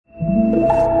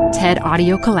TED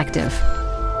Audio Collective.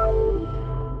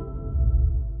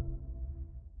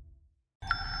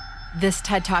 This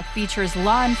TED Talk features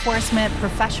law enforcement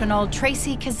professional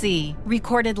Tracie Keesee,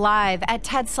 recorded live at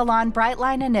TED Salon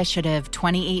Brightline Initiative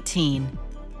 2018.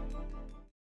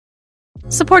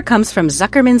 Support comes from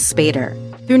Zuckerman Spader.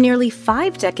 Through nearly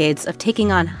 5 decades of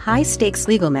taking on high-stakes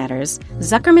legal matters,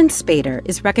 Zuckerman Spader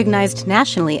is recognized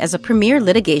nationally as a premier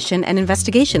litigation and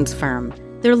investigations firm.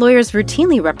 Their lawyers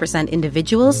routinely represent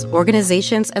individuals,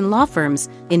 organizations, and law firms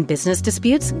in business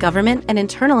disputes, government and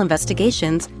internal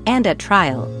investigations, and at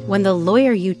trial, when the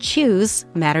lawyer you choose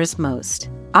matters most.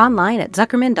 Online at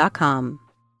Zuckerman.com.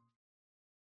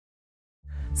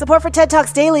 Support for TED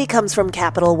Talks Daily comes from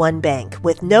Capital One Bank.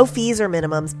 With no fees or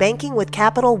minimums, banking with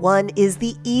Capital One is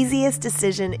the easiest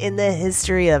decision in the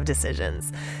history of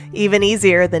decisions. Even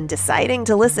easier than deciding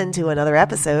to listen to another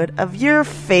episode of your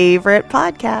favorite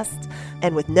podcast.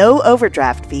 And with no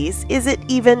overdraft fees, is it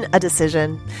even a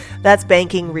decision? That's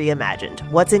banking reimagined.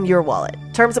 What's in your wallet?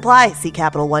 Terms apply. See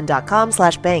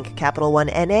CapitalOne.com/bank. Capital One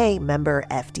N.A. member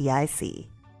FDIC.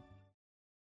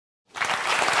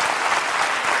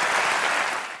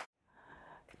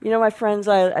 You know, my friends,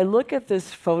 I look at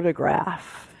this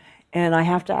photograph and I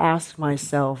have to ask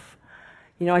myself,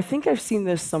 I think I've seen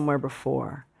this somewhere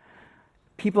before.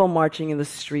 People marching in the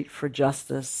street for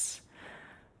justice.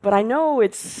 But I know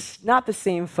it's not the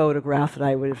same photograph that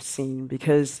I would have seen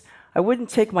because I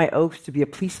wouldn't take my oath to be a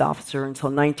police officer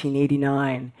until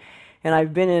 1989. And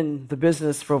I've been in the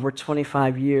business for over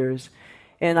 25 years.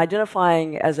 And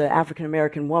identifying as an African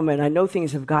American woman, I know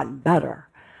things have gotten better.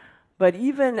 But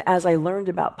even as I learned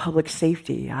about public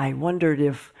safety, I wondered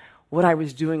if what I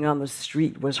was doing on the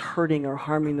street was hurting or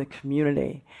harming the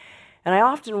community. And I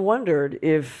often wondered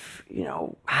if,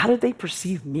 how did they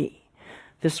perceive me,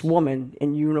 this woman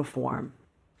in uniform?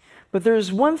 But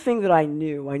there's one thing that I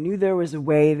knew. I knew there was a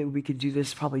way that we could do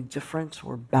this probably different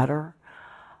or better,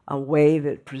 a way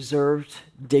that preserved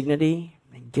dignity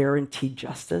and guaranteed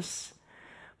justice.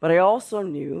 But I also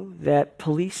knew that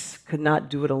police could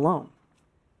not do it alone.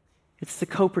 It's the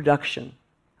co-production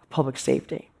of public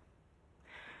safety.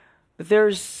 But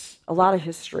there's a lot of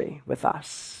history with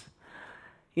us.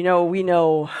 We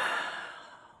know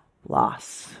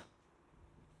loss.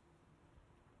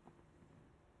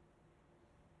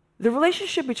 The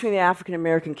relationship between the African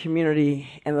American community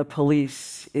and the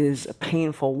police is a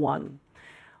painful one,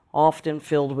 often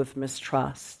filled with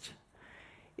mistrust.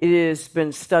 It has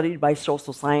been studied by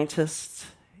social scientists.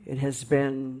 It has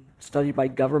been studied by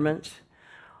government.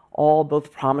 All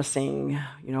both promising,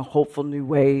 hopeful new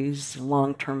ways,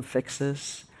 long-term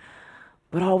fixes.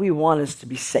 But all we want is to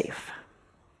be safe,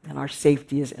 and our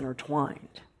safety is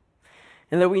intertwined.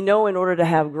 And that we know in order to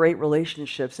have great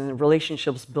relationships, and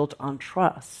relationships built on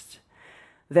trust,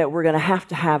 that we're going to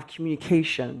have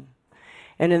communication.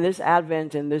 And in this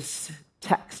advent, in this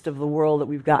text of the world that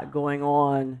we've got going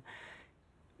on,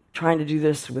 trying to do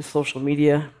this with social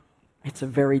media, it's a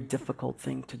very difficult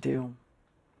thing to do.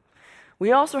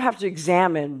 We also have to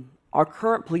examine our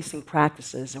current policing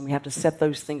practices, and we have to set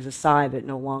those things aside that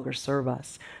no longer serve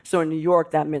us. So in New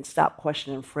York, that meant stop,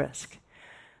 question, and frisk.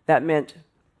 That meant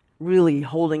really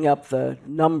holding up the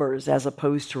numbers as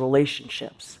opposed to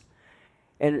relationships.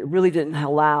 And it really didn't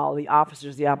allow the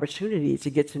officers the opportunity to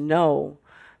get to know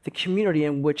the community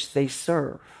in which they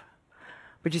serve.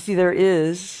 But you see, there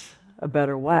is a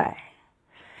better way.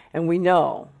 And we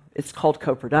know it's called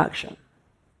co-production.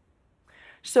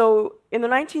 So in the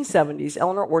 1970s,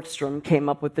 Eleanor Ortstrom came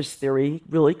up with this theory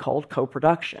really called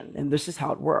co-production, and this is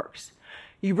how it works.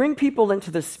 You bring people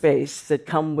into the space that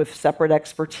come with separate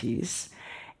expertise,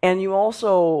 and you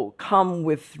also come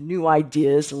with new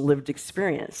ideas and lived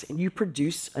experience, and you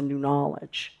produce a new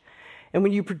knowledge. And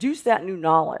when you produce that new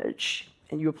knowledge,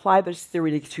 and you apply this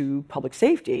theory to public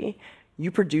safety, you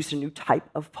produce a new type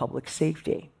of public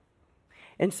safety.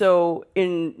 And so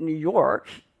in New York,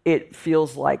 it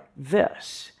feels like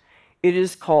this. It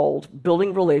is called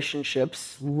building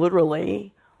relationships,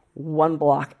 literally one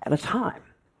block at a time.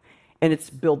 And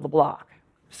it's build the block.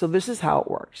 So this is how it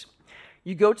works.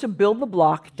 You go to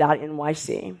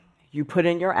buildtheblock.nyc, you put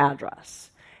in your address,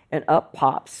 and up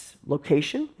pops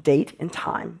location, date, and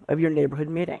time of your neighborhood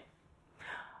meeting.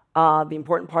 The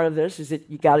important part of this is that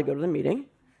you got to go to the meeting.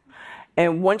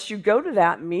 And once you go to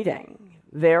that meeting,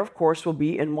 there, of course, will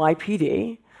be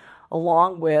NYPD,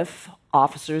 along with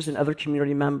officers and other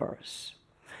community members.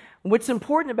 What's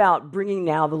important about bringing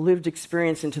now the lived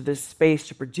experience into this space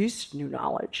to produce new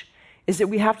knowledge is that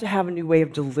we have to have a new way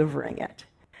of delivering it.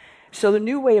 So the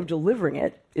new way of delivering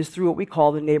it is through what we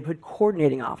call the neighborhood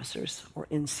coordinating officers, or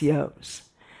NCOs.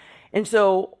 And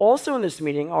so also in this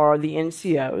meeting are the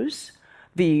NCOs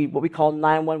what we call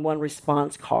 911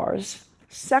 response cars,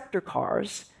 sector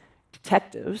cars,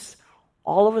 detectives,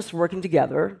 all of us working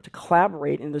together to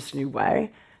collaborate in this new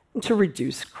way and to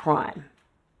reduce crime.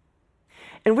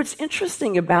 And what's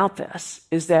interesting about this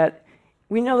is that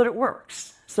we know that it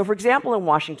works. So, for example, in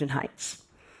Washington Heights,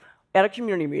 at a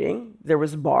community meeting, there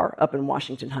was a bar up in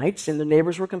Washington Heights, and the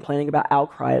neighbors were complaining about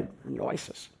outcry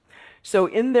noises. So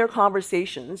in their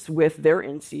conversations with their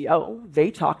NCO,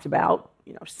 they talked about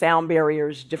sound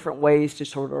barriers, different ways to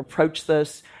sort of approach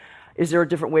this. Is there a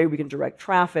different way we can direct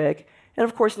traffic? And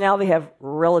of course, now they have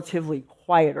relatively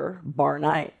quieter bar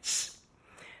nights.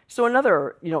 So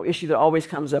another issue that always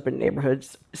comes up in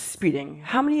neighborhoods, speeding.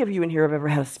 How many of you in here have ever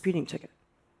had a speeding ticket?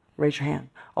 Raise your hand.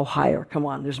 Oh, higher. Come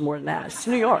on, there's more than that. It's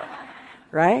New York,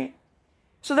 right?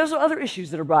 So those are other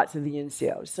issues that are brought to the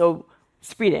NCO. So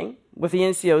speeding, what the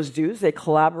NCOs do is they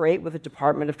collaborate with the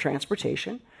Department of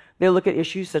Transportation. They look at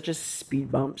issues such as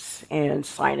speed bumps and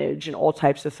signage and all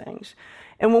types of things.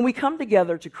 And when we come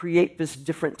together to create this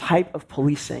different type of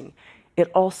policing, it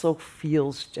also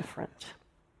feels different.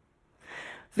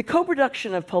 The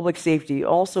co-production of public safety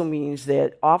also means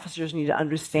that officers need to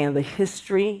understand the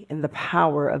history and the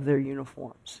power of their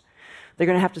uniforms. They're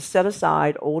going to have to set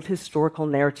aside old historical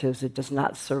narratives that does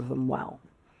not serve them well.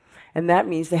 And that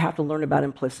means they have to learn about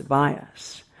implicit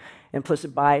bias.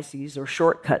 Implicit biases are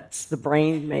shortcuts the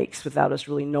brain makes without us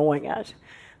really knowing it.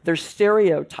 They're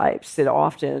stereotypes that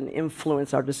often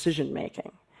influence our decision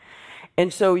making.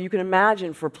 And so you can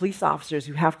imagine for police officers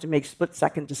who have to make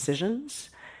split-second decisions,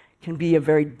 can be a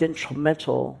very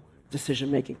detrimental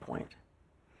decision-making point.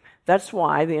 That's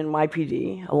why the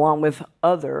NYPD, along with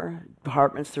other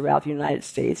departments throughout the United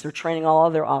States, are training all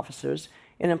of their officers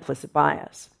in implicit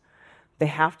bias. They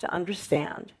have to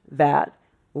understand that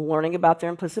learning about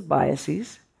their implicit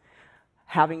biases,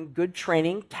 having good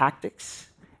training tactics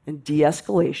and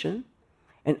de-escalation,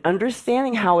 and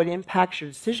understanding how it impacts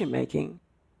your decision-making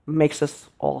makes us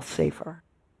all safer.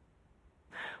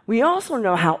 We also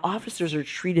know how officers are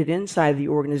treated inside the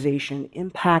organization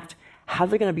impact how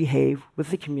they're going to behave with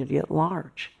the community at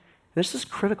large. This is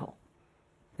critical,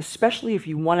 especially if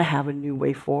you want to have a new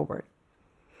way forward.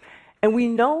 And we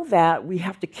know that we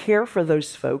have to care for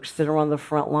those folks that are on the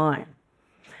front line,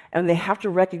 and they have to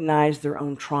recognize their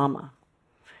own trauma.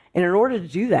 And in order to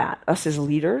do that, us as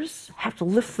leaders have to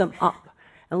lift them up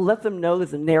and let them know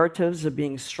that the narratives of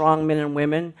being strong men and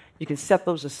women, you can set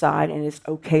those aside and it's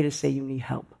okay to say you need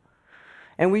help.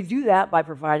 And we do that by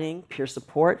providing peer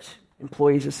support,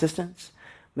 employees assistance,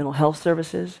 mental health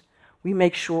services. We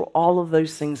make sure all of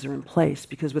those things are in place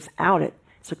because without it,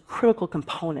 it's a critical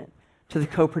component to the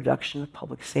co-production of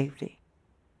public safety.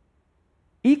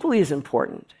 Equally as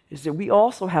important is that we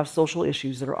also have social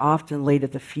issues that are often laid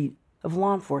at the feet of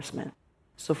law enforcement.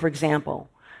 So, for example,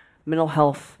 mental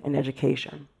health and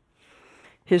education.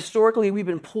 Historically, we've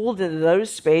been pulled into those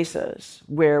spaces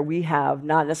where we have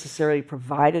not necessarily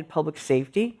provided public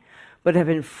safety, but have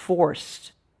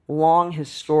enforced long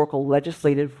historical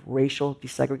legislative racial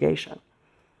desegregation.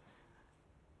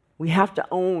 We have to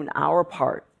own our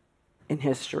part in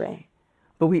history,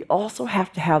 but we also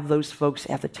have to have those folks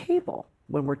at the table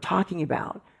when we're talking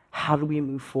about how do we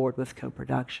move forward with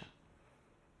co-production.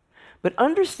 But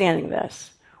understanding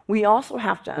this, we also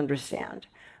have to understand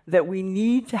that we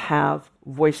need to have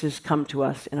voices come to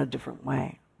us in a different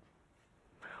way.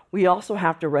 We also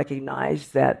have to recognize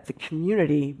that the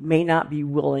community may not be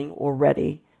willing or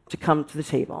ready to come to the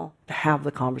table to have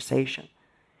the conversation.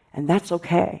 And that's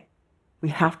okay. We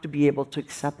have to be able to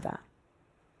accept that.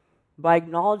 By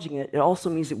acknowledging it, it also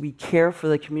means that we care for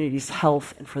the community's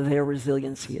health and for their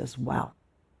resiliency as well.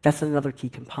 That's another key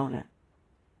component.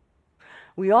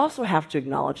 We also have to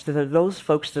acknowledge that there are those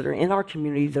folks that are in our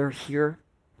community that are here,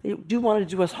 they do want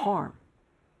to do us harm.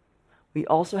 We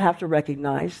also have to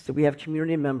recognize that we have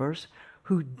community members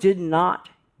who did not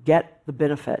get the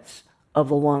benefits of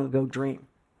the long ago dream.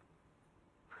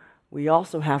 We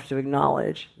also have to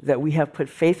acknowledge that we have put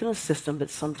faith in a system that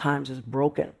sometimes is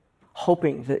broken,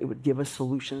 hoping that it would give us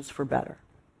solutions for better.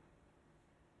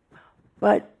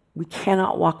 But we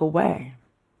cannot walk away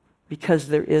because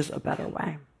there is a better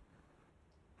way.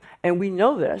 And we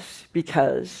know this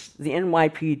because the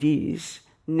NYPD's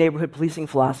neighborhood policing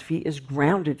philosophy is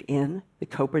grounded in the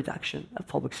co-production of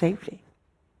public safety.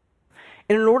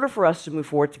 And in order for us to move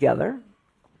forward together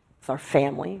with our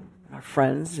family, our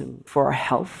friends, and for our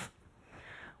health,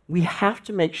 we have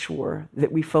to make sure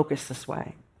that we focus this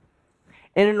way.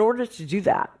 And in order to do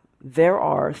that, there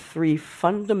are 3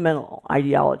 fundamental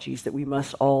ideologies that we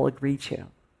must all agree to.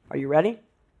 Are you ready?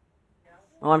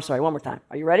 Oh, I'm sorry, one more time.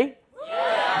 Are you ready?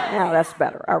 Yeah, that's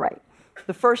better. All right.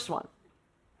 The first one.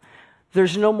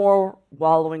 There's no more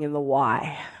wallowing in the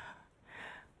why.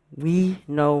 We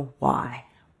know why.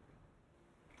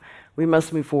 We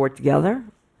must move forward together.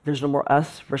 There's no more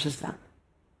us versus them.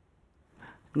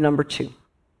 Number 2,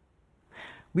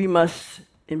 we must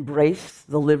embrace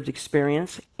the lived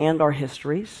experience and our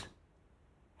histories,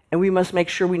 and we must make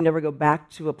sure we never go back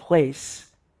to a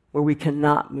place where we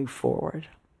cannot move forward.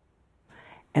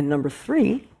 And number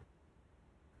 3,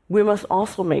 we must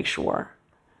also make sure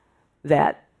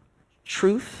that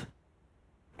truth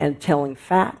and telling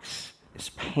facts is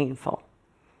painful.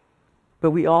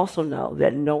 But we also know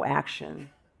that no action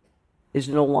is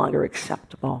no longer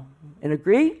acceptable. And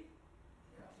agree?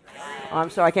 Oh, I'm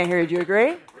sorry, I can't hear you. Do you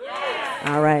agree? Yes.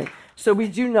 All right. So we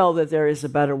do know that there is a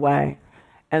better way,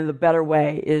 and the better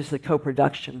way is the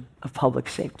co-production of public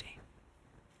safety.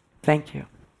 Thank you.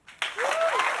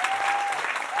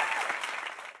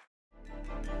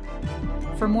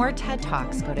 For more TED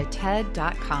Talks, go to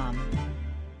TED.com.